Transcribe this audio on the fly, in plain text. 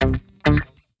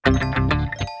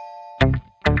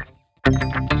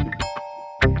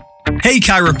Hey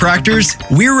chiropractors,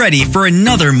 we're ready for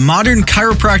another modern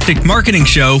chiropractic marketing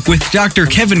show with Dr.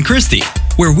 Kevin Christie,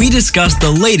 where we discuss the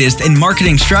latest in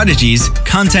marketing strategies,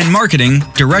 content marketing,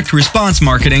 direct response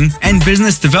marketing, and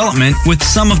business development with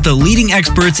some of the leading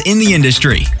experts in the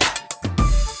industry.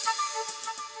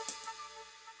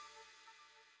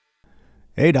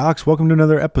 Hey docs, welcome to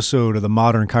another episode of the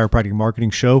Modern Chiropractic Marketing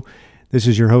Show. This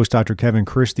is your host, Dr. Kevin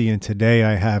Christie, and today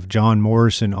I have Jon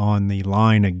Morrison on the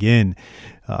line again.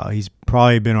 He's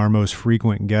probably been our most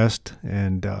frequent guest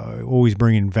and always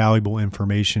bringing valuable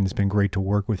information. It's been great to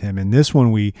work with him. In this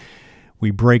one, we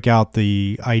break out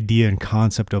the idea and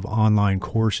concept of online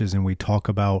courses, and we talk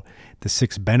about the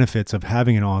 6 benefits of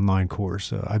having an online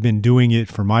course. I've been doing it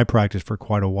for my practice for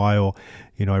quite a while.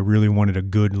 You know, I really wanted a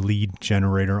good lead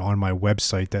generator on my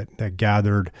website that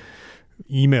gathered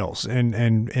emails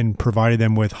and provided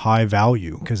them with high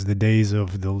value, because the days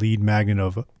of the lead magnet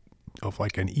of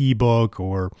like an ebook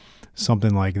or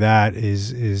something like that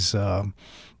is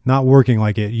not working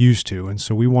like it used to. And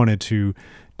so we wanted to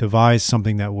devise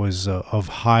something that was of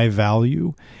high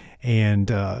value and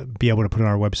be able to put it on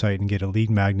our website and get a lead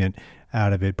magnet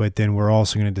out of it. But then we're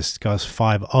also going to discuss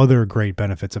 5 other great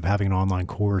benefits of having an online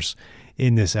course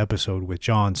in this episode with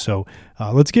Jon. So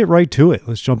let's get right to it.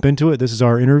 Let's jump into it. This is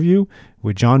our interview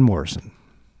with Jon Morrison.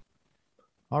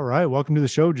 All right. Welcome to the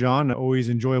show, Jon. Always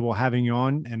enjoyable having you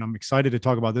on. And I'm excited to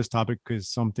talk about this topic because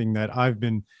it's something that I've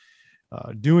been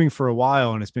doing for a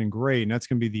while, and it's been great. And that's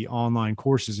going to be the online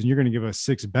courses. And you're going to give us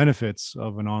 6 benefits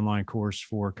of an online course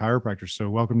for chiropractors. So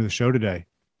welcome to the show today.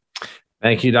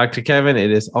 Thank you, Dr. Kevin.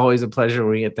 It is always a pleasure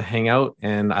when we get to hang out,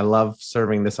 and I love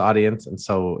serving this audience. And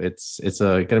so it's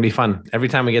going to be fun. Every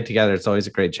time we get together, it's always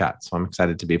a great chat. So I'm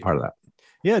excited to be a part of that.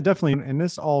 Yeah, definitely. And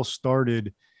this all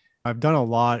started, I've done a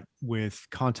lot with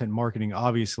content marketing,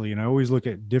 obviously, and I always look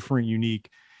at different unique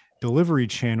delivery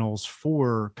channels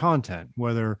for content,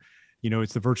 whether, you know,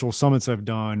 it's the virtual summits I've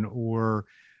done or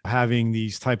having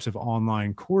these types of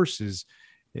online courses.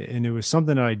 And it was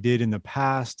something that I did in the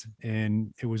past,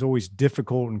 and it was always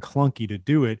difficult and clunky to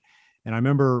do it. And I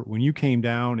remember when you came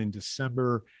down in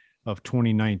December of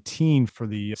 2019 for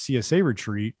the CSA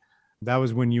retreat, that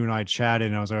was when you and I chatted,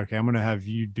 and I was like, okay, I'm going to have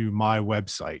you do my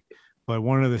website. But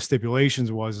one of the stipulations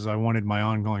is I wanted my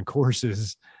ongoing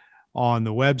courses on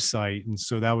the website. And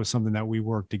so that was something that we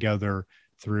worked together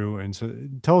through. And so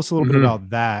tell us a little bit about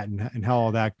that and how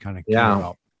all that kind of came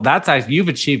about. That's actually, you've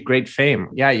achieved great fame.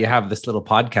 Yeah, you have this little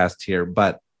podcast here,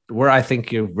 but where I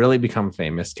think you've really become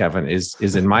famous, Kevin, is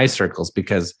in my circles,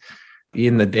 because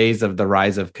in the days of the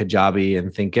rise of Kajabi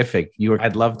and Thinkific,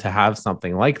 I'd love to have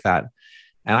something like that.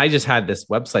 And I just had this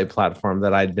website platform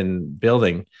that I'd been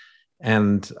building.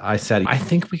 And I said, I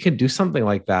think we could do something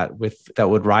like that that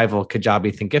would rival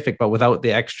Kajabi Thinkific, but without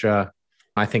the extra.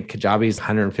 I think Kajabi is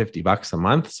 $150 a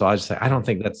month. So I was just like, I don't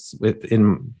think that's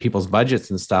within people's budgets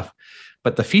and stuff.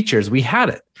 But the features, we had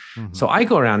it. Mm-hmm. So I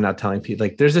go around now telling people,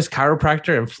 like, there's this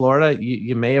chiropractor in Florida.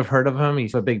 You may have heard of him.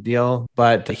 He's a big deal,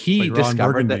 but he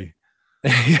discovered that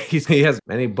he has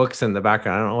many books in the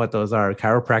background. I don't know what those are.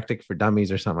 Chiropractic for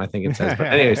Dummies or something, I think it says. But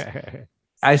anyways,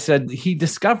 I said he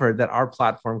discovered that our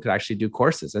platform could actually do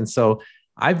courses. And so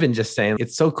I've been just saying,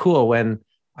 it's so cool when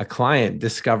a client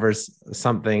discovers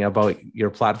something about your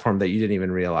platform that you didn't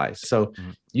even realize. So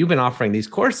you've been offering these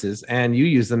courses and you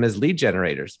use them as lead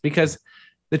generators, because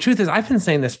the truth is, I've been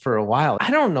saying this for a while. I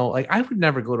don't know, like, I would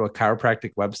never go to a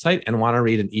chiropractic website and want to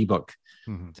read an ebook.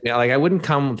 Mm-hmm. You know, like, I wouldn't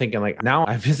come thinking like, now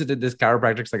I visited this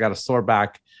chiropractor because I got a sore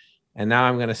back, and now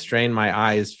I'm going to strain my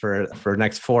eyes for the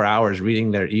next 4 hours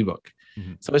reading their ebook.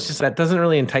 Mm-hmm. So it's just, that doesn't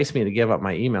really entice me to give up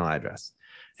my email address.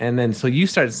 And then, so you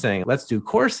started saying, let's do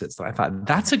courses. And I thought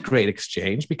that's a great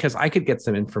exchange, because I could get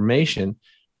some information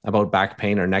about back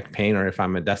pain or neck pain, or if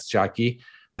I'm a desk jockey,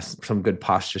 some good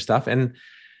posture stuff. And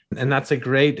that's a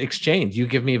great exchange. You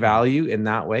give me value in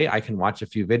that way. I can watch a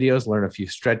few videos, learn a few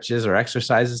stretches or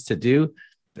exercises to do.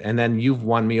 And then you've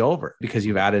won me over because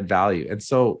you've added value. And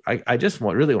so I just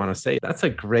really want to say that's a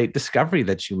great discovery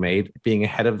that you made, being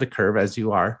ahead of the curve as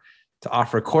you are, to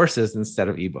offer courses instead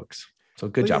of ebooks. So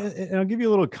good job. And I'll give you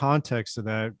a little context to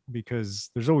that,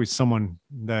 because there's always someone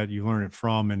that you learn it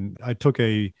from. And I took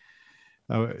a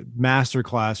master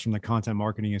class from the Content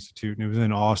Marketing Institute, and it was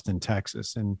in Austin,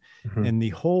 Texas. And the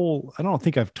whole, I don't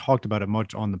think I've talked about it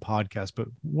much on the podcast, but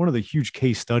one of the huge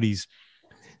case studies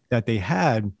that they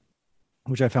had,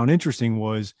 which I found interesting,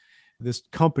 was this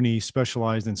company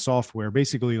specialized in software,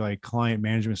 basically like client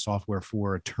management software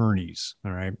for attorneys.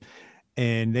 All right.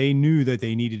 And they knew that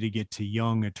they needed to get to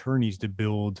young attorneys to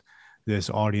build this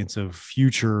audience of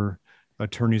future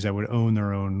attorneys that would own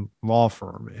their own law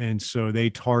firm. And so they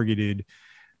targeted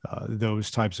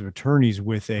those types of attorneys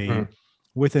with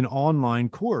an online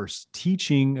course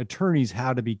teaching attorneys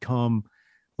how to become,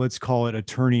 let's call it,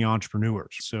 attorney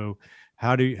entrepreneurs. So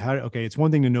okay, it's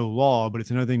one thing to know law, but it's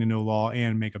another thing to know law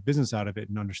and make a business out of it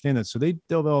and understand that. So they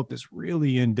developed this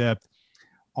really in-depth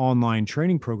online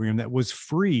training program that was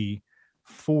free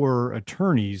for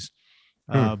attorneys.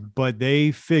 But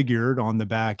they figured on the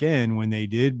back end, when they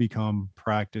did become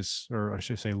practice, or I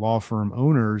should say law firm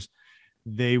owners,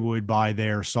 they would buy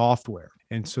their software.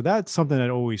 And so that's something that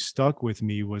always stuck with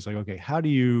me, was like, okay, how do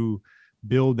you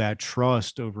build that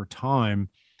trust over time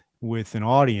with an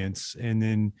audience? And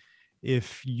then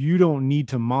if you don't need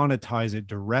to monetize it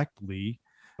directly,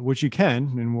 which you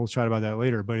can, and we'll chat about that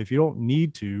later, but if you don't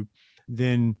need to,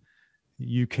 then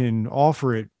you can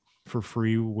offer it for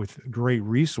free with great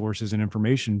resources and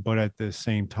information. But at the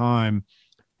same time,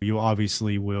 you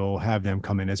obviously will have them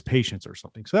come in as patients or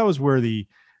something. So that was where the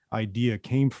idea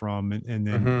came from, and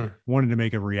then wanted to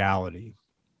make a reality.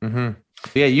 Yeah,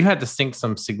 you had to sink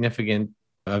some significant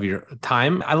of your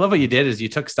time. I love what you did is you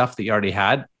took stuff that you already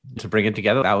had to bring it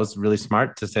together. That was really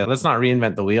smart to say, let's not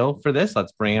reinvent the wheel for this.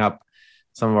 Let's bring up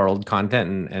some of our old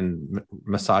content and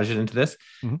massage it into this.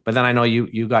 But then I know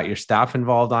you got your staff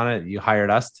involved on it. You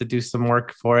hired us to do some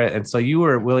work for it. And so you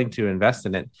were willing to invest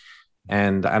in it.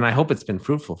 And I hope it's been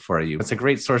fruitful for you. It's a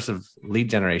great source of lead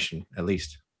generation, at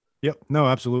least. Yep. No,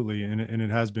 absolutely. And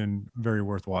it has been very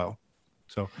worthwhile.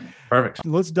 So perfect.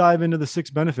 Let's dive into the 6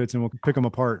 benefits and we'll pick them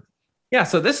apart. Yeah.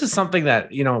 So this is something that,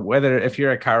 whether if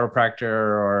you're a chiropractor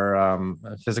or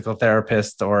a physical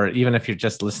therapist, or even if you're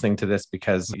just listening to this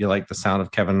because you like the sound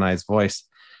of Kevin and I's voice,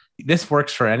 this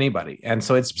works for anybody. And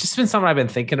so it's just been something I've been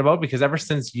thinking about, because ever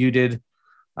since you did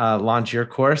launch your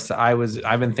course,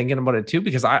 I've been thinking about it too,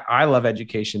 because I love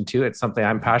education too. It's something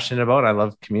I'm passionate about. I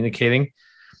love communicating.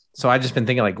 So I've just been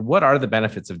thinking, like, what are the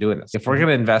benefits of doing this? If we're going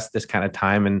to invest this kind of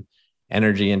time and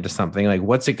energy into something, like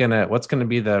what's going to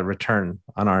be the return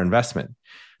on our investment?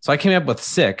 So I came up with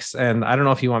 6, and I don't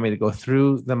know if you want me to go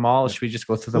through them all. Should we just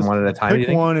go through them one at a time? Pick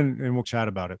one and we'll chat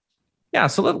about it. Yeah.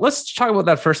 So let's talk about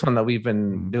that first one that we've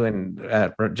been doing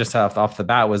just off the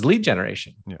bat, was lead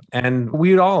generation. Yeah. And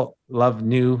we'd all love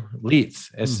new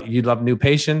leads. You'd love new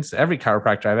patients. Every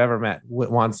chiropractor I've ever met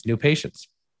wants new patients.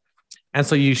 And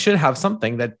so you should have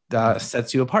something that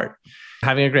sets you apart.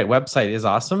 Having a great website is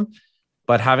awesome,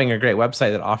 but having a great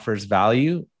website that offers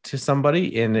value to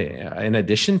somebody in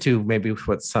addition to maybe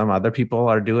what some other people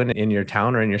are doing in your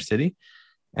town or in your city.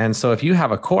 And so if you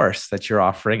have a course that you're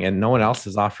offering and no one else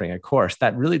is offering a course,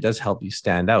 that really does help you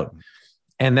stand out.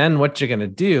 And then what you're going to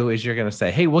do is you're going to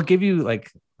say, hey, we'll give you like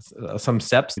some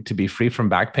steps to be free from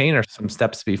back pain, or some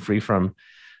steps to be free from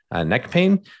neck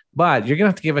pain, but you're going to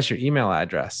have to give us your email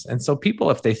address. And so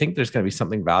people, if they think there's going to be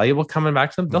something valuable coming back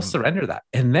to them, they'll surrender that.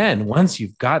 And then once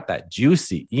you've got that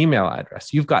juicy email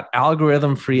address, you've got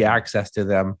algorithm free access to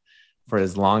them for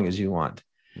as long as you want.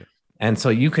 Yeah. And so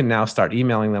you can now start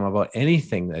emailing them about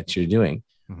anything that you're doing,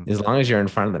 as long as you're in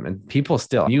front of them. And people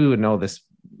still, you would know this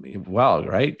well,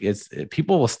 right?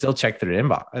 People will still check their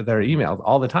emails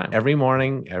all the time, every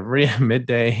morning, every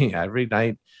midday, every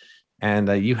night.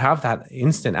 And you have that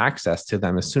instant access to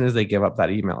them as soon as they give up that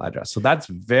email address. So that's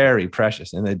very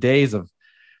precious in the days of,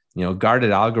 guarded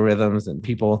algorithms and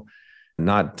people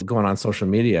not going on social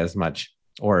media as much,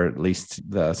 or at least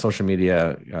the social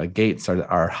media gates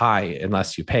are high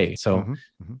unless you pay. So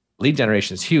lead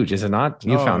generation is huge, is it not?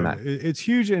 You found that. It's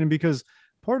huge. And because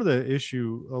part of the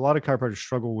issue, a lot of chiropractors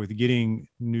struggle with getting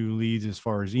new leads as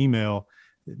far as email.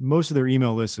 Most of their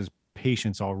email list is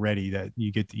patients already that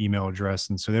you get the email address.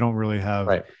 And so they don't really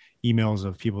have emails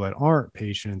of people that aren't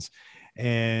patients.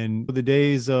 And the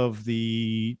days of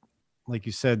like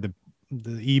you said,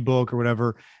 the ebook or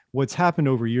whatever, what's happened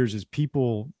over years is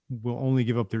people will only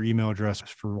give up their email address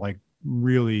for like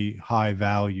really high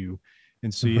value.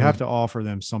 And so you have to offer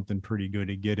them something pretty good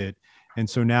to get it. And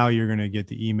so now you're going to get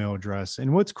the email address.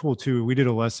 And what's cool too, we did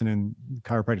a lesson in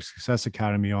Chiropractic Success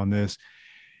Academy on this,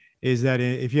 is that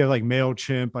if you have like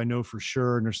MailChimp, I know for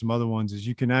sure, and there's some other ones, is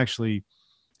you can actually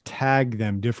tag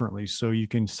them differently. So you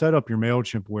can set up your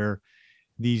MailChimp where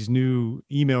these new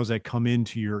emails that come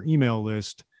into your email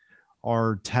list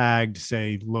are tagged,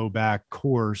 say, low back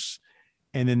course.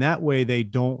 And then that way they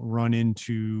don't run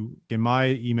into, in my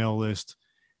email list,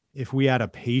 if we add a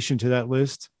patient to that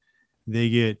list, they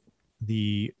get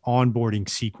the onboarding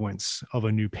sequence of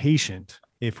a new patient.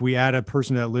 If we add a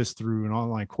person to that list through an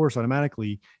online course,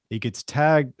 automatically it gets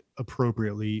tagged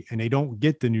appropriately and they don't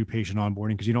get the new patient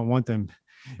onboarding, because you don't want them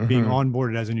being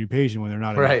onboarded as a new patient when they're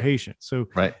not a new patient. So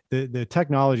the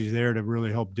technology is there to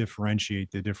really help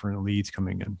differentiate the different leads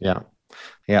coming in. Yeah.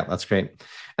 Yeah, that's great.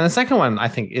 And the second one, I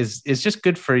think, is just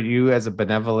good for you as a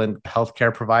benevolent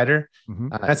healthcare provider.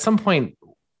 At some point,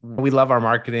 we love our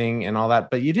marketing and all that,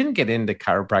 but you didn't get into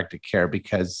chiropractic care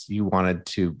because you wanted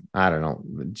to, I don't know,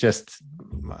 just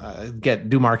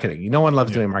do marketing. No one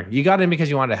loves doing marketing. You got in because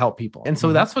you wanted to help people. And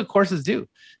so that's what courses do,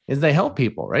 is they help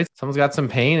people, right? Someone's got some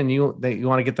pain and you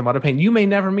want to get them out of pain. You may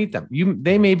never meet them.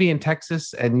 They may be in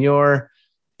Texas and you're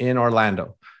in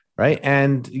Orlando, right?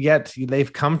 And yet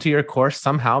they've come to your course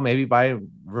somehow, maybe by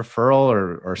referral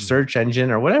or search engine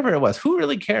or whatever it was. Who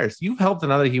really cares? You've helped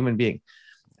another human being.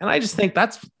 And I just think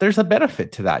there's a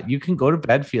benefit to that. You can go to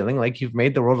bed feeling like you've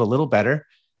made the world a little better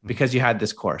because you had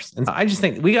this course. And I just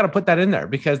think we got to put that in there,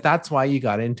 because that's why you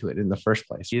got into it in the first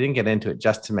place. You didn't get into it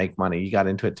just to make money. You got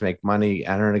into it to make money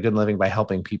and earn a good living by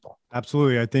helping people.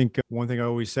 Absolutely. I think one thing I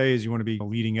always say is you want to be a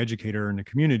leading educator in the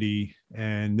community.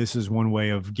 And this is one way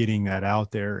of getting that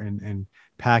out there and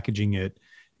packaging it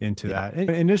into that.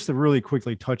 And just to really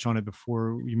quickly touch on it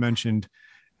before you mentioned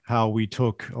how we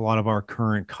took a lot of our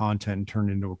current content and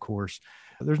turned it into a course.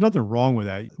 There's nothing wrong with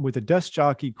that. With the desk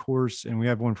jockey course, and we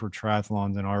have one for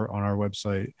triathlons on our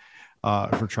website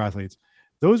for triathletes.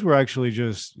 Those were actually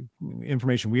just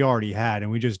information we already had,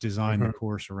 and we just designed the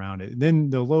course around it. Then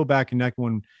the low back and neck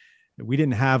one, we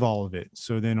didn't have all of it.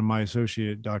 So then my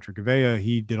associate, Dr. Gavea,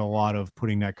 he did a lot of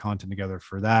putting that content together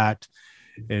for that.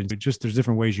 And just there's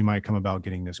different ways you might come about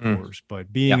getting this course,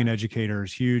 but being an educator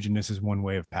is huge, and this is one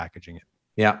way of packaging it.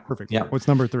 Yeah. Perfect. Yeah. What's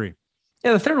number 3?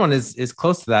 Yeah. The third one is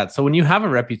close to that. So when you have a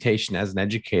reputation as an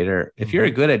educator, if you're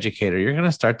a good educator, you're going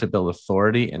to start to build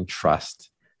authority and trust.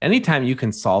 Anytime you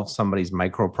can solve somebody's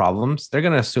micro problems, they're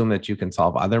going to assume that you can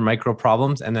solve other micro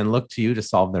problems and then look to you to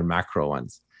solve their macro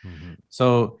ones.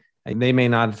 So they may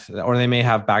not, or they may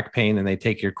have back pain and they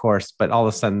take your course, but all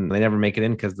of a sudden they never make it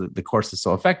in because the course is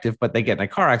so effective, but they get in a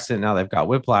car accident. Now they've got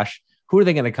whiplash. Who are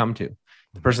they going to come to?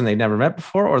 The person they've never met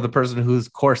before, or the person whose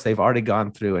course they've already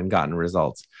gone through and gotten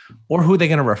results, or who are they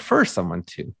going to refer someone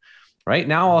to? Right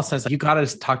now, all of a sudden, you got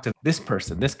to talk to this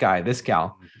person, this guy, this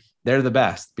gal. They're the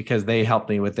best because they helped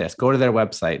me with this. Go to their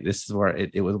website. This is where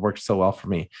it worked so well for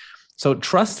me. So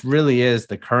trust really is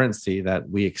the currency that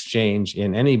we exchange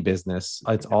in any business.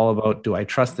 It's all about, do I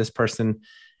trust this person?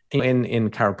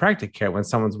 In chiropractic care, when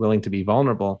someone's willing to be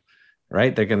vulnerable,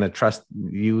 right? They're going to trust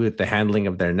you with the handling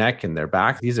of their neck and their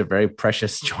back. These are very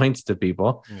precious joints to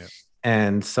people. Yeah.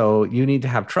 And so you need to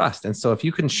have trust. And so if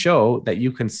you can show that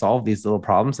you can solve these little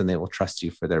problems, and they will trust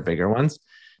you for their bigger ones.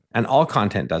 And all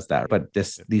content does that. But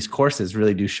these courses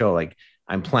really do show, like,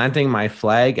 I'm planting my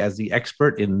flag as the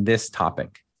expert in this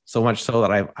topic, so much so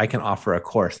that I can offer a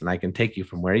course and I can take you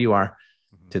from where you are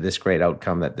to this great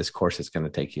outcome that this course is going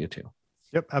to take you to.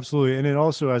 Yep, absolutely. And then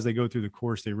also, as they go through the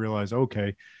course, they realize,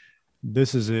 okay,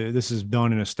 this is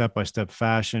done in a step-by-step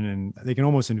fashion, and they can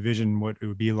almost envision what it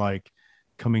would be like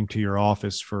coming to your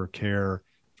office for care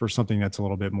for something that's a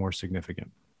little bit more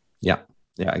significant. Yeah,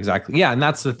 exactly. Yeah. And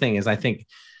that's the thing, is I think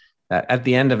that at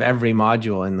the end of every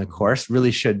module in the course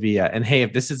really should be and hey,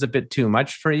 if this is a bit too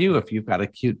much for you, if you've got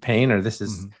acute pain or this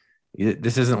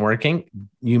isn't working,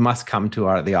 you must come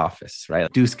to the office,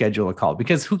 right? Do schedule a call,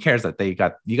 because who cares that you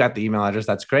got the email address?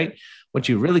 That's great. What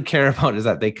you really care about is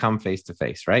that they come face to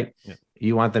face, right? Yeah.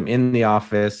 You want them in the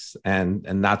office, and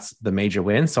that's the major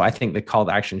win. So I think the call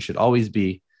to action should always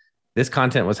be, this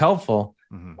content was helpful,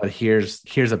 but here's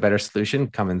a better solution.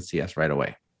 Come and see us right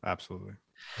away. Absolutely.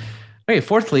 Okay.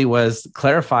 Fourthly was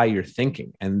clarify your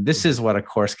thinking. And this is what a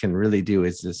course can really do,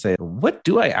 is to say, what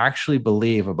do I actually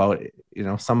believe about,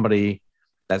 somebody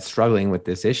that's struggling with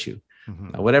this issue?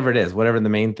 Whatever it is, whatever the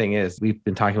main thing is. We've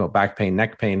been talking about back pain,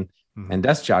 neck pain, and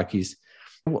desk jockeys.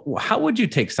 How would you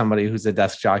take somebody who's a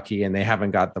desk jockey and they haven't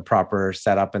got the proper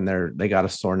setup and they got a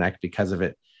sore neck because of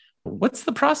it? What's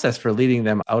the process for leading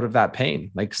them out of that pain?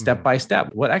 Like step by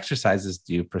step, what exercises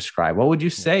do you prescribe? What would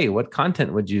you say? What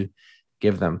content would you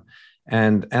give them?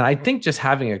 And I think just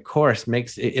having a course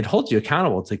it holds you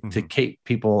accountable to keep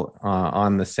people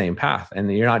on the same path.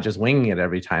 And you're not just winging it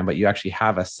every time, but you actually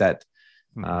have a set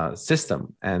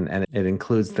system, and it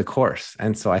includes the course.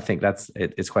 And so I think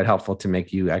it's quite helpful to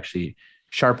make you actually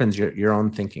sharpens your own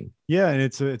thinking. Yeah. And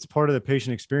it's part of the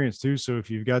patient experience too. So if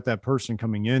you've got that person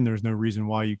coming in, there's no reason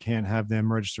why you can't have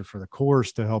them register for the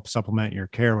course to help supplement your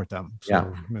care with them.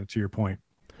 So to your point.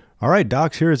 All right,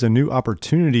 docs, here is a new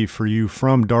opportunity for you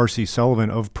from Darcy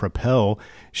Sullivan of Propel.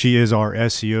 She is our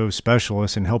SEO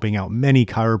specialist in helping out many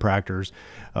chiropractors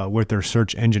with their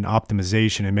search engine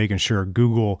optimization and making sure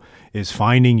Google is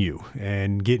finding you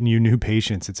and getting you new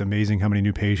patients. It's amazing how many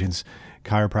new patients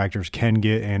chiropractors can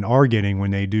get and are getting when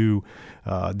they do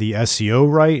the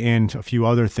SEO right and a few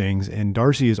other things. And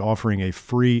Darcy is offering a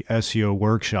free SEO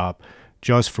workshop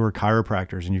just for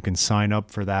chiropractors. And you can sign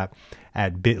up for that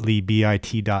at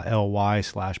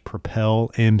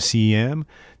bit.ly/propelmcm.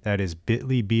 That is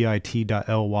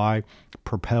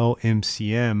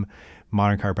bit.ly/propelmcm,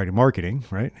 Modern Chiropractic Marketing,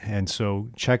 right? And so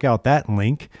check out that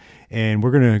link. And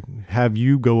we're going to have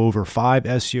you go over 5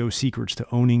 SEO secrets to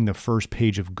owning the first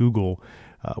page of Google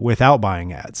without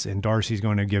buying ads. And Darcy's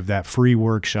going to give that free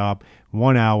workshop,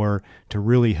 1 hour, to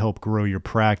really help grow your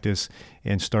practice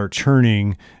and start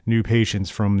churning new patients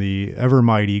from the ever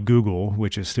mighty Google,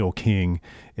 which is still king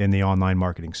in the online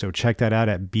marketing. So check that out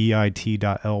at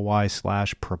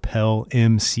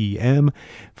bit.ly/propelmcm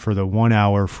for the 1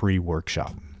 hour free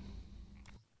workshop.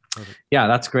 Yeah,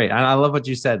 that's great. And I love what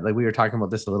you said. Like we were talking about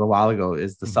this a little while ago,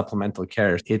 is the supplemental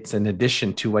care. It's an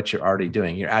addition to what you're already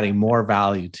doing. You're adding more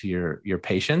value to your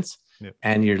patients,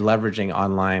 and you're leveraging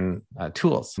online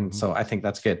tools. And so I think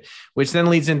that's good, which then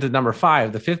leads into number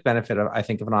 5. The 5th benefit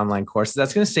of an online course is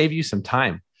that's going to save you some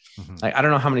time. Like, I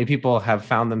don't know how many people have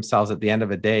found themselves at the end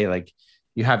of a day, like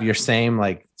you have your same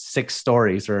like 6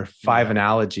 stories or 5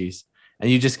 analogies, and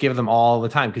you just give them all the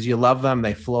time because you love them.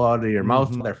 They flow out of your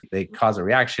mouth. They cause a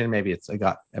reaction. Maybe it's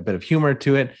got a bit of humor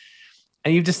to it.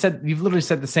 And you've literally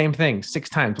said the same thing 6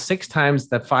 times. 6 times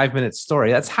that 5-minute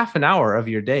story. That's half an hour of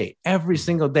your day, every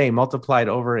single day, multiplied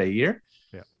over a year.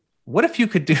 Yeah. What if you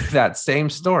could do that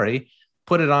same story,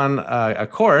 put it on a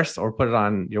course or put it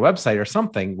on your website or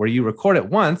something where you record it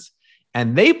once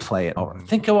and they play it over?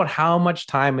 Think about how much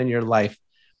time in your life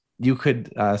you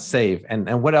could save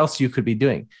and what else you could be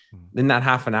doing. In that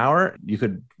half an hour, you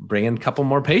could bring in a couple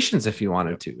more patients if you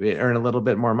wanted to, earn a little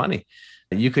bit more money.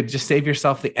 You could just save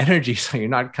yourself the energy so you're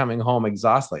not coming home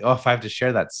exhausted. Like, oh, if I have to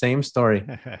share that same story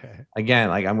again,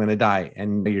 like I'm going to die,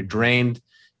 and you're drained.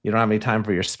 You don't have any time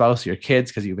for your spouse, your kids,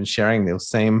 because you've been sharing those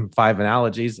same 5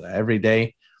 analogies every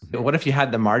day. But what if you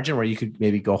had the margin where you could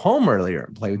maybe go home earlier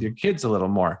and play with your kids a little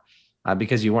more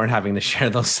because you weren't having to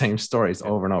share those same stories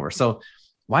over and over? So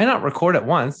why not record it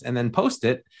once and then post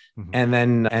it,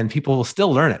 and people will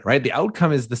still learn it, right? The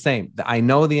outcome is the same. I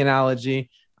know the analogy.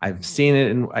 I've seen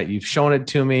it and you've shown it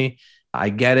to me. I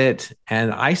get it.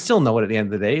 And I still know it at the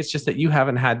end of the day. It's just that you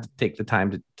haven't had to take the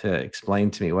time to explain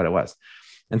to me what it was.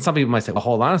 And some people might say, well,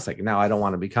 hold on a second. Now I don't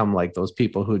want to become like those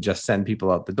people who just send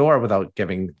people out the door without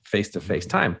giving face-to-face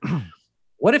time.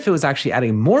 What if it was actually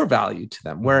adding more value to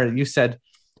them, where you said,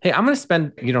 hey, I'm going to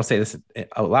spend, you don't say this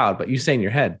out loud, but you say in your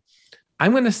head,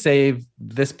 I'm going to save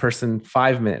this person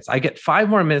 5 minutes. I get 5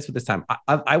 more minutes with this time.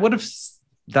 I would have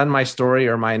done my story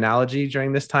or my analogy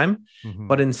during this time,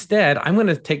 but instead I'm going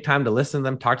to take time to listen to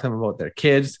them, talk to them about their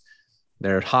kids,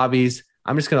 their hobbies.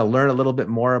 I'm just going to learn a little bit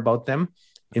more about them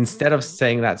instead of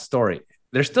saying that story.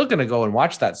 They're still going to go and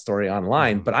watch that story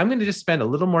online, but I'm going to just spend a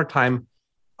little more time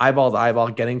eyeball to eyeball,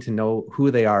 getting to know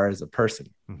who they are as a person.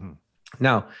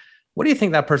 Now, what do you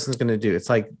think that person's going to do? It's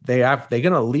like they're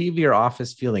going to leave your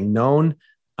office feeling known,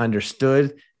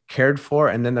 understood, cared for,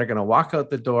 and then they're going to walk out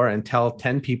the door and tell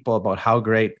 10 people about how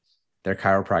great their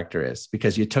chiropractor is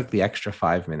because you took the extra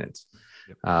 5 minutes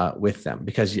with them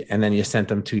and then you sent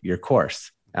them to your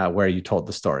course where you told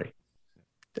the story.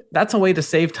 That's a way to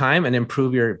save time and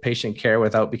improve your patient care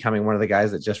without becoming one of the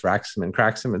guys that just racks them and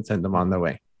cracks them and send them on their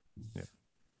way. Yeah.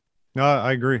 No,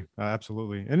 I agree.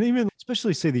 Absolutely. And even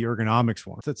especially say the ergonomics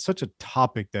one. That's such a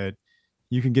topic that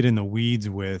you can get in the weeds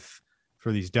with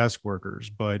for these desk workers.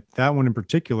 But that one in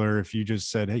particular, if you just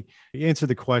said, hey, answer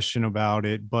the question about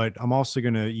it, but I'm also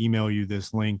going to email you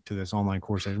this link to this online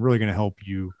course that's really going to help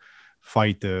you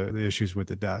fight the issues with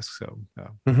the desk. So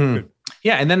good.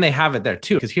 Yeah. And then they have it there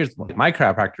too. Because here's my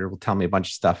chiropractor will tell me a bunch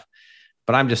of stuff,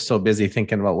 but I'm just so busy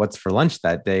thinking about what's for lunch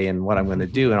that day and what I'm going to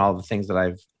do and all the things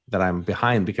that I'm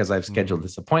behind because I've scheduled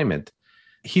this appointment.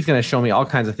 He's going to show me all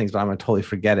kinds of things, but I'm going to totally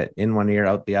forget it in one ear,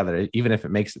 out the other, even if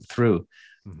it makes it through,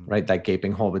 right? That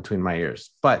gaping hole between my ears.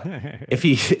 But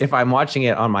if I'm watching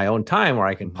it on my own time where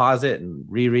I can pause it and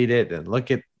reread it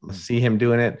and see him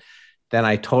doing it, then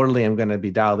I totally am going to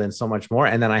be dialed in so much more.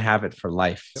 And then I have it for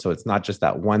life. So it's not just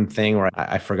that one thing where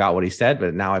I forgot what he said,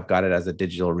 but now I've got it as a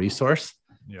digital resource.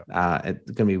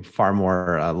 It's going to be far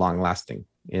more long lasting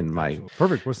in my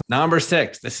perfect. Number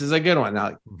 6. This is a good one.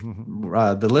 Now,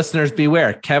 the listeners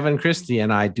beware. Kevin Christie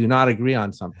and I do not agree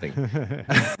on something.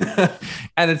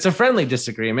 And it's a friendly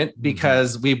disagreement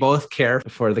because we both care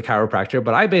for the chiropractor.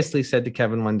 But I basically said to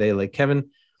Kevin one day, like,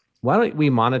 Kevin, why don't we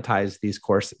monetize these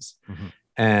courses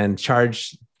and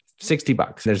charge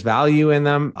 $60? There's value in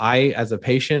them. I, as a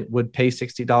patient, would pay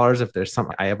 $60 if there's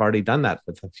something. I have already done that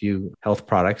with a few health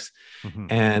products,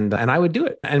 and I would do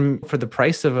it. And for the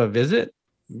price of a visit,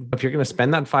 if you're going to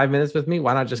spend that 5 minutes with me,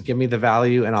 why not just give me the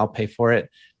value and I'll pay for it?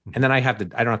 And then I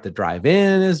don't have to drive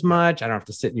in as much. I don't have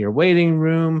to sit in your waiting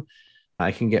room.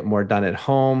 I can get more done at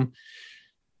home.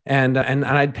 And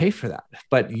I'd pay for that.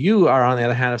 But you are on the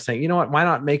other hand of saying, you know what, why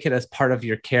not make it as part of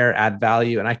your care, add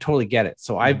value? And I totally get it.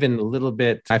 So I've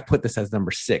put this as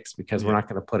number 6 because we're not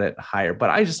going to put it higher. But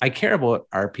I care about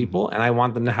our people and I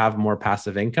want them to have more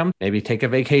passive income, maybe take a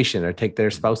vacation or take their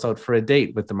spouse out for a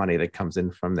date with the money that comes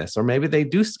in from this. Or maybe they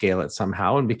do scale it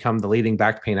somehow and become the leading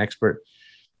back pain expert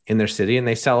in their city and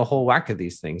they sell a whole whack of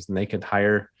these things and they could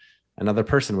hire another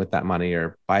person with that money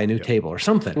or buy a new table or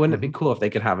something. Wouldn't it be cool if they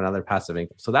could have another passive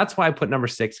income? So that's why I put number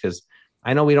 6, because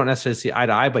I know we don't necessarily see eye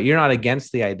to eye, but you're not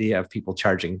against the idea of people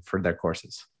charging for their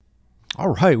courses. All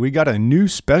right. We got a new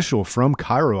special from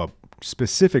ChiroUp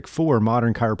specific for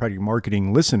Modern Chiropractic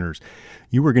Marketing listeners.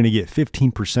 You are going to get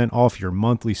 15% off your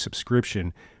monthly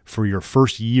subscription for your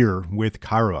first year with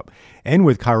ChiroUp. And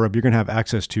with ChiroUp, you're going to have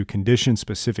access to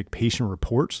condition-specific patient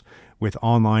reports with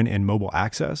online and mobile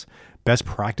access, best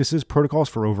practices protocols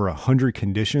for over 100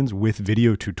 conditions with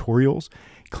video tutorials,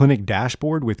 clinic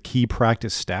dashboard with key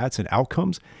practice stats and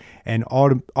outcomes, and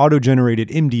auto-generated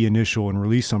MD initial and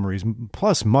release summaries,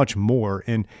 plus much more.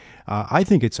 And I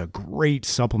think it's a great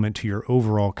supplement to your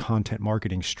overall content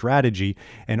marketing strategy.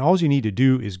 And all you need to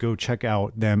do is go check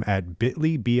out them at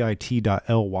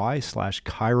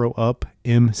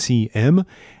bit.ly/ChiroUpMCM,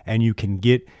 and you can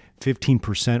get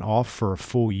 15% off for a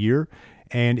full year.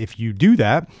 And if you do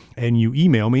that and you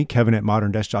email me,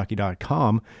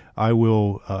 kevin@modern-jockey.com, I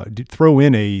will throw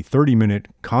in a 30-minute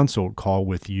consult call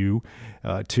with you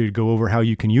to go over how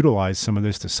you can utilize some of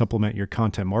this to supplement your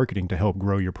content marketing to help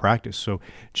grow your practice. So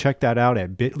check that out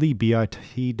at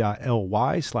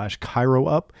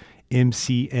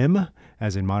bit.ly/ChiroUpMCM,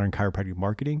 as in Modern Chiropractic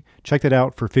Marketing. Check that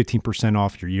out for 15%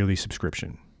 off your yearly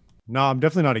subscription. No, I'm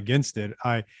definitely not against it.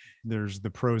 There's the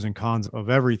pros and cons of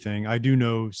everything. I do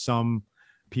know some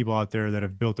people out there that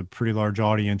have built a pretty large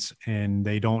audience and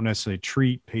they don't necessarily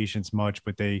treat patients much,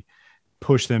 but they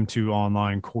push them to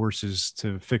online courses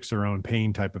to fix their own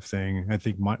pain type of thing. I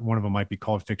think one of them might be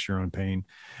called Fix Your Own Pain.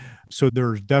 So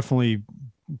there's definitely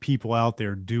people out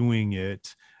there doing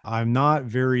it. I'm not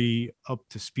very up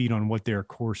to speed on what their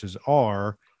courses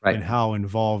are and how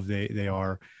involved they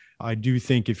are. I do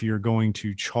think if you're going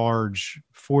to charge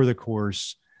for the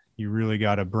course, you really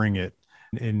got to bring it.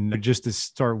 And just to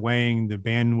start weighing the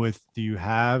bandwidth do you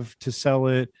have to sell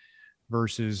it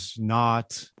versus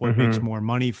not, what makes more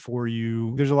money for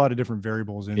you. There's a lot of different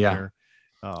variables in there.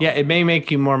 It may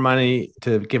make you more money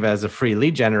to give as a free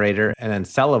lead generator and then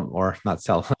sell them, or not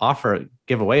sell,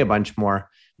 give away a bunch more,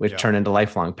 which turn into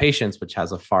lifelong patients, which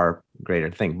has a far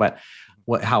greater thing. But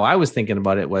how I was thinking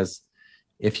about it was,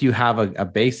 if you have a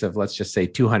base of, let's just say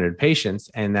 200 patients,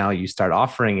 and now you start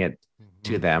offering it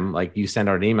to them, like you send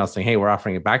out an email saying, hey, we're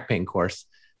offering a back pain course,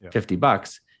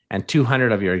 $50, and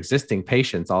 200 of your existing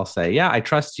patients all say, yeah, I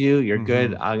trust you. You're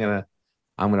good. I'm going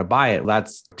to buy it.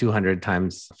 That's 200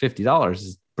 times $50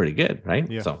 is pretty good. Right.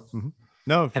 Yeah. So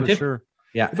no, for sure.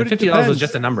 Yeah. But $50 is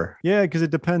just a number. Yeah. Cause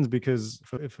it depends, because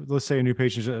if let's say a new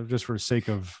patient, just for the sake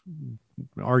of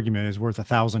argument, is worth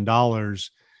 $1,000,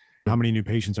 how many new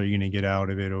patients are you going to get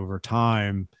out of it over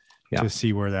time to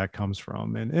see where that comes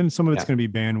from? And some of it's going to be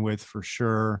bandwidth for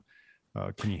sure.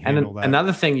 Can you handle that?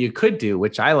 Another thing you could do,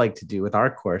 which I like to do with our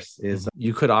course, is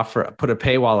you could put a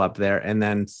paywall up there and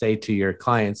then say to your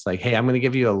clients, like, hey, I'm going to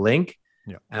give you a link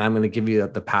and I'm going to give you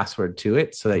the password to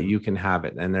it so that you can have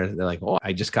it. And they're like, oh,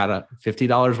 I just got a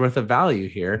 $50 worth of value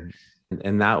here.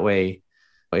 And that way,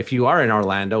 if you are in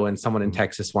Orlando and someone in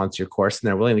Texas wants your course and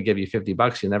they're willing to give you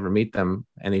 $50, you never meet them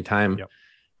anytime.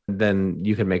 Then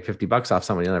you can make $50 off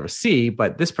someone you'll never see.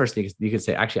 But this person, you could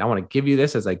say, actually, I want to give you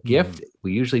this as a gift.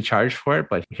 We usually charge for it,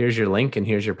 but here's your link and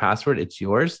here's your password. It's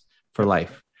yours for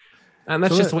life. And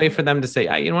that's just a way for them to say,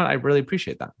 you know what? I really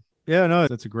appreciate that. Yeah, no,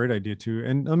 that's a great idea too.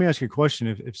 And let me ask you a question.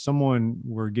 If someone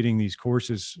were getting these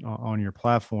courses on your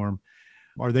platform,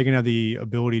 are they going to have the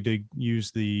ability to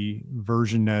use the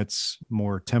version that's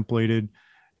more templated,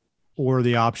 or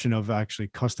the option of actually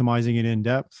customizing it in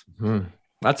depth?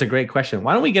 That's a great question.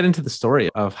 Why don't we get into the story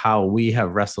of how we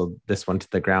have wrestled this one to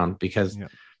the ground? Because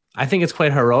I think it's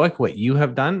quite heroic what you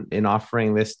have done in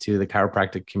offering this to the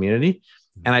chiropractic community.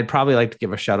 And I'd probably like to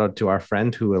give a shout out to our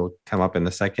friend who will come up in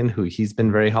a second, who he's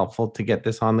been very helpful to get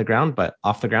this on the ground, but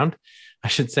off the ground, I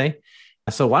should say.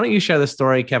 So why don't you share the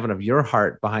story, Kevin, of your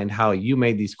heart behind how you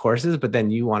made these courses, but then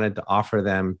you wanted to offer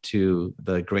them to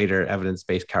the greater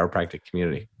evidence-based chiropractic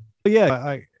community?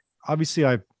 Yeah,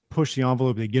 I pushed the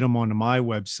envelope to get them onto my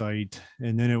website.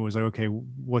 And then it was like, okay,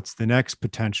 what's the next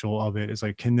potential of it? It's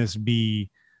like, can this be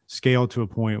scaled to a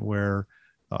point where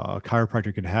a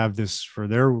chiropractor could have this for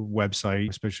their website,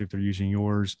 especially if they're using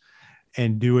yours,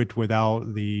 and do it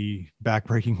without the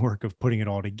backbreaking work of putting it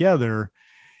all together.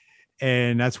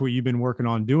 And that's what you've been working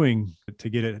on doing to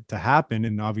get it to happen.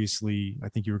 And obviously, I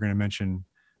think you were going to mention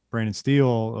Brandon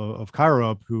Steele of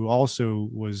ChiroUp, who also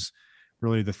was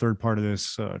really the third part of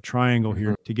this triangle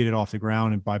here to get it off the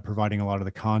ground, and by providing a lot of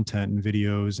the content and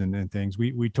videos and things.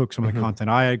 We took some of the content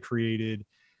I had created.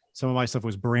 Some of my stuff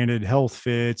was branded Health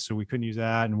Fit, so we couldn't use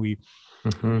that. And we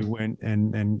went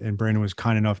and Brandon was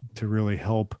kind enough to really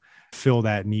help fill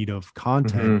that need of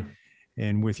content.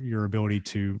 And with your ability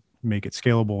to make it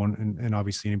scalable and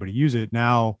obviously anybody use it,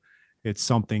 now it's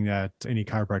something that any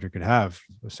chiropractor could have,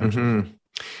 essentially.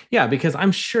 Yeah, because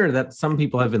I'm sure that some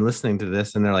people have been listening to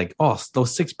this and they're like, oh,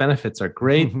 those 6 benefits are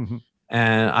great.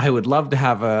 And I would love to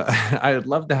have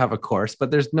a course, but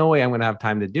there's no way I'm going to have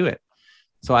time to do it.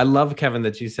 So I love, Kevin,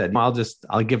 that you said,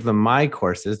 I'll give them my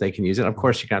courses. They can use it. Of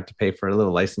course, you're going to have to pay for a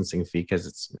little licensing fee because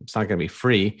it's not going to be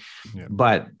free. Yeah.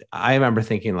 But I remember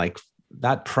thinking like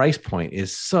that price point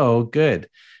is so good.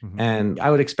 And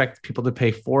I would expect people to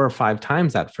pay 4 or 5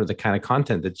 times that for the kind of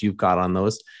content that you've got on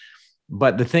those.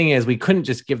 But the thing is, we couldn't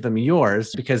just give them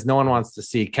yours because no one wants to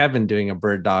see Kevin doing a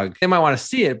bird dog. They might want to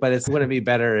see it, but it wouldn't be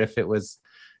better if it was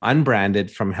unbranded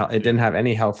from health. It didn't have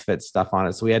any Health Fit stuff on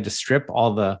it. So we had to strip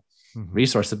all the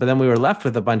resources, but then we were left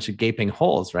with a bunch of gaping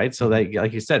holes, right? So that,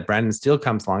 like you said, Brandon Steele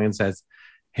comes along and says,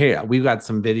 hey, we've got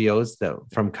some videos that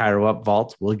from ChiroUp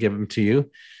Vault. We'll give them to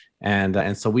you.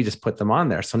 And so we just put them on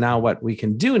there. So now what we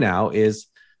can do now is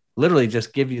literally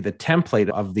just give you the template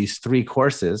of these 3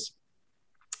 courses.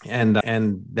 And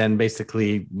then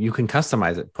basically you can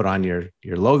customize it, put on your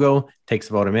logo, takes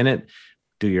about a minute,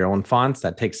 do your own fonts.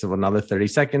 That takes another 30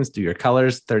 seconds, do your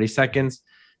colors, 30 seconds.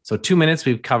 So 2 minutes,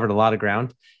 we've covered a lot of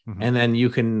ground. And then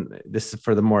this is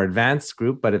for the more advanced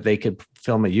group, but if they could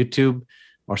film a YouTube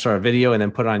or start a video and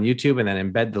then put it on YouTube and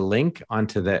then embed the link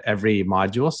onto every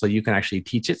module. So you can actually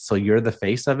teach it. So you're the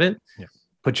face of it. Yeah.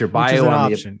 Put your bio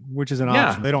on which is an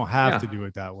option. They don't have to do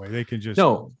it that way. They can just.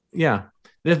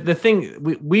 The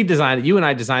thing we designed, you and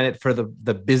I designed it for the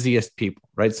busiest people,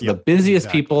 right? So the busiest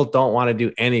people don't want to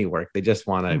do any work. They just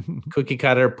want to cookie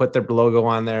cutter, put their logo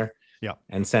on there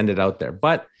and send it out there.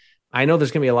 But I know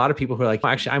there's going to be a lot of people who are like,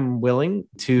 well, actually, I'm willing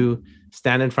to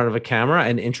stand in front of a camera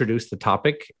and introduce the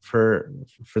topic for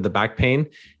the back pain.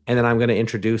 And then I'm going to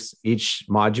introduce each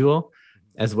module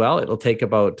as well. It'll take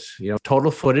about,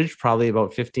 total footage, probably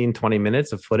about 15, 20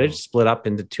 minutes of footage split up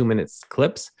into 2 minutes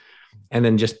clips. And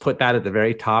then just put that at the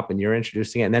very top and you're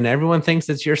introducing it. And then everyone thinks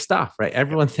it's your stuff, right?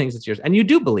 Everyone thinks it's yours. And you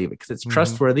do believe it because it's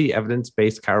trustworthy,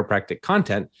 evidence-based chiropractic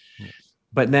content.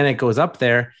 But then it goes up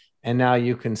there and now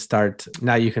you can start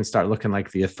looking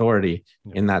like the authority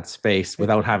in that space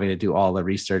without having to do all the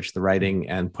research, the writing,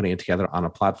 and putting it together on a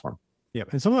platform. Yeah.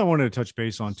 And something I wanted to touch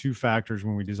base on, 2 factors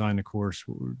when we designed the course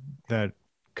that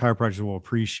chiropractors will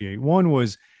appreciate. One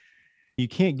was you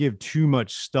can't give too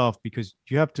much stuff because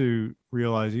you have to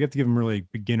realize you have to give them really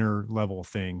beginner level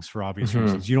things for obvious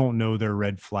reasons. You don't know their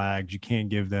red flags. You can't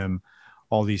give them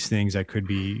all these things that could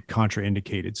be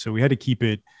contraindicated. So we had to keep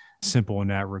it simple in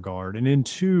that regard. And then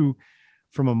 2,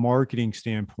 from a marketing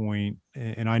standpoint,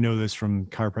 and I know this from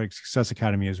Chiropractic Success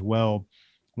Academy as well,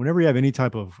 whenever you have any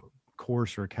type of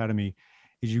course or academy,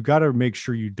 is you got to make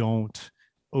sure you don't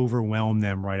overwhelm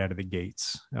them right out of the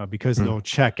gates because they'll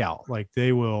check out. Like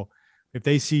they will, if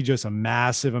they see just a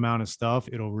massive amount of stuff,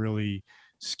 it'll really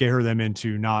scare them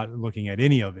into not looking at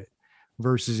any of it.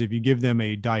 Versus if you give them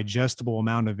a digestible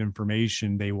amount of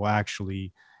information, they will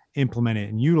actually implement it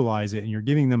and utilize it. And you're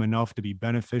giving them enough to be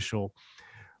beneficial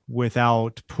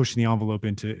without pushing the envelope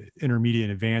into intermediate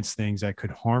and advanced things that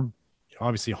could harm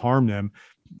them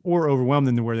or overwhelm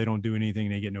them to where they don't do anything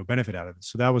and they get no benefit out of it.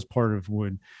 So that was part of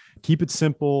would keep it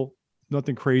simple,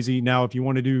 nothing crazy. Now, if you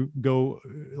want to go,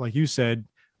 like you said,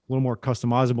 a little more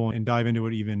customizable and dive into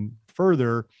it even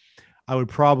further, I would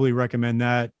probably recommend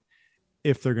that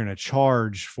if they're going to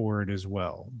charge for it as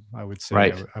well. I would say,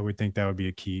 right. I would think that would be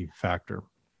a key factor.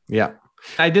 Yeah.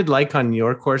 I did like on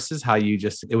your courses how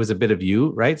it was a bit of you,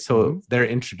 right? So they're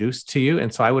introduced to you.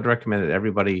 And so I would recommend that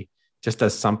everybody just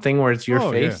does something where it's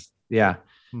your face. Yeah.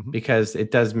 Because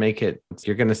it does make it,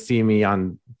 you're going to see me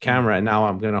on camera. And now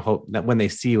I'm going to hope that when they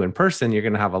see you in person, you're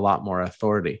going to have a lot more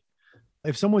authority.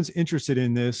 If someone's interested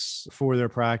in this for their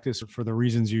practice, or for the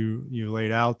reasons you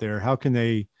laid out there, how can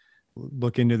they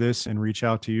look into this and reach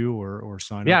out to you or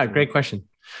sign up? Yeah, great question.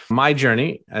 My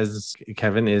journey as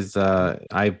Kevin is,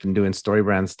 I've been doing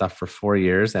StoryBrand stuff for 4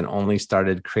 years and only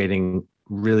started creating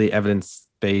really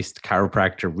evidence-based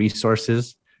chiropractor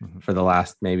resources for the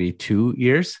last maybe 2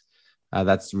 years.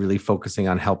 That's really focusing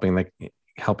on helping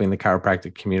helping the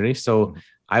chiropractic community. So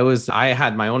I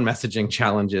had my own messaging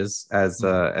challenges as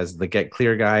the Get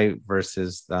Clear guy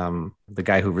versus the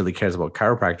guy who really cares about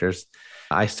chiropractors.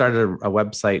 I started a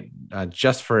website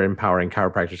just for empowering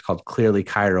chiropractors called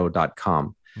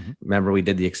clearlychiro.com. Remember, we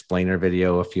did the explainer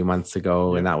video a few months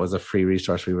ago, and that was a free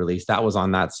resource we released. That was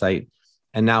on that site.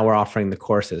 And now we're offering the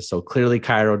courses. So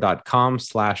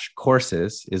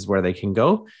clearlychiro.com/courses is where they can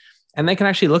go. And they can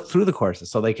actually look through the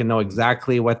courses so they can know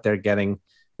exactly what they're getting.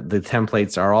 The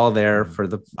templates are all there for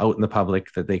the out in the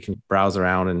public that they can browse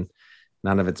around, and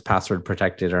none of it's password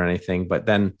protected or anything. But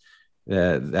then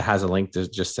it has a link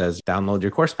that just says download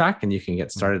your course pack and you can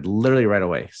get started literally right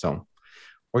away. So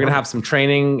we're going to have some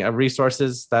training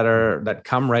resources that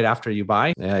come right after you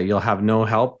buy. You'll have no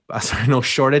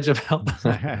shortage of help.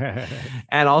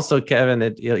 And also,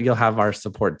 Kevin, you'll have our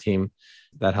support team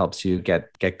that helps you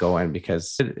get going,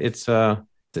 because it's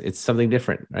something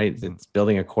different, right? It's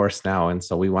building a course now. And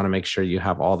so we want to make sure you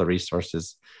have all the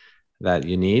resources that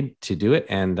you need to do it,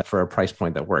 and for a price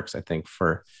point that works. I think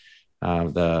for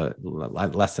the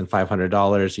less than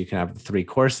 $500, you can have 3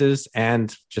 courses,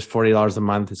 and just $40 a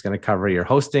month is going to cover your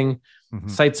hosting,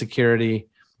 site security,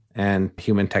 and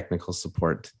human technical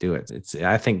support to do it.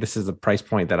 I think this is a price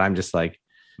point that I'm just like,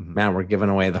 man, we're giving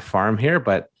away the farm here,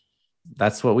 but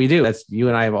that's what we do. That's, you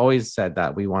and I have always said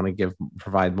that we want to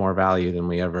provide more value than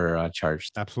we ever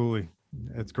charged. Absolutely.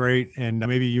 It's great. And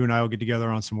maybe you and I will get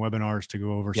together on some webinars to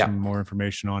go over some more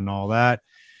information on all that.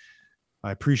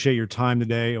 I appreciate your time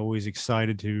today. Always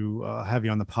excited to have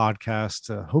you on the podcast.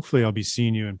 Hopefully I'll be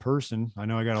seeing you in person. I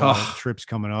know I got a lot of trips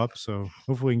coming up, so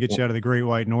hopefully we can get you out of the Great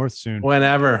White North soon.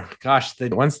 Whenever. Gosh,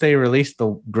 once they release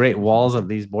the great walls of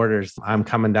these borders, I'm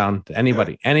coming down to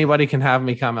anybody. Anybody can have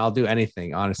me come. I'll do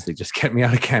anything. Honestly, just get me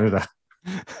out of Canada.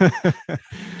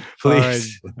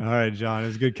 Please. All right, John. It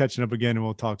was good catching up again, and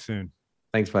we'll talk soon.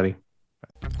 Thanks, buddy.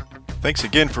 Thanks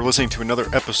again for listening to another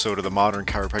episode of the Modern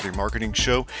Chiropractic Marketing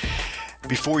Show.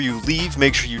 Before you leave,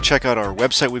 make sure you check out our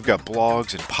website. We've got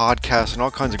blogs and podcasts and all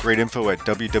kinds of great info at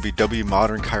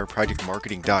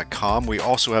www.modernchiropracticmarketing.com. We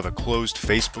also have a closed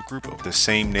Facebook group of the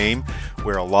same name,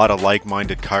 where a lot of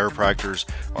like-minded chiropractors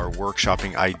are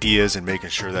workshopping ideas and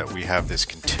making sure that we have this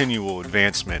continual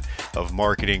advancement of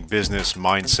marketing, business,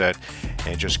 mindset,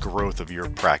 and just growth of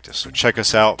your practice. So check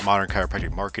us out,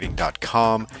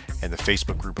 modernchiropracticmarketing.com, and the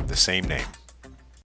Facebook group of the same name.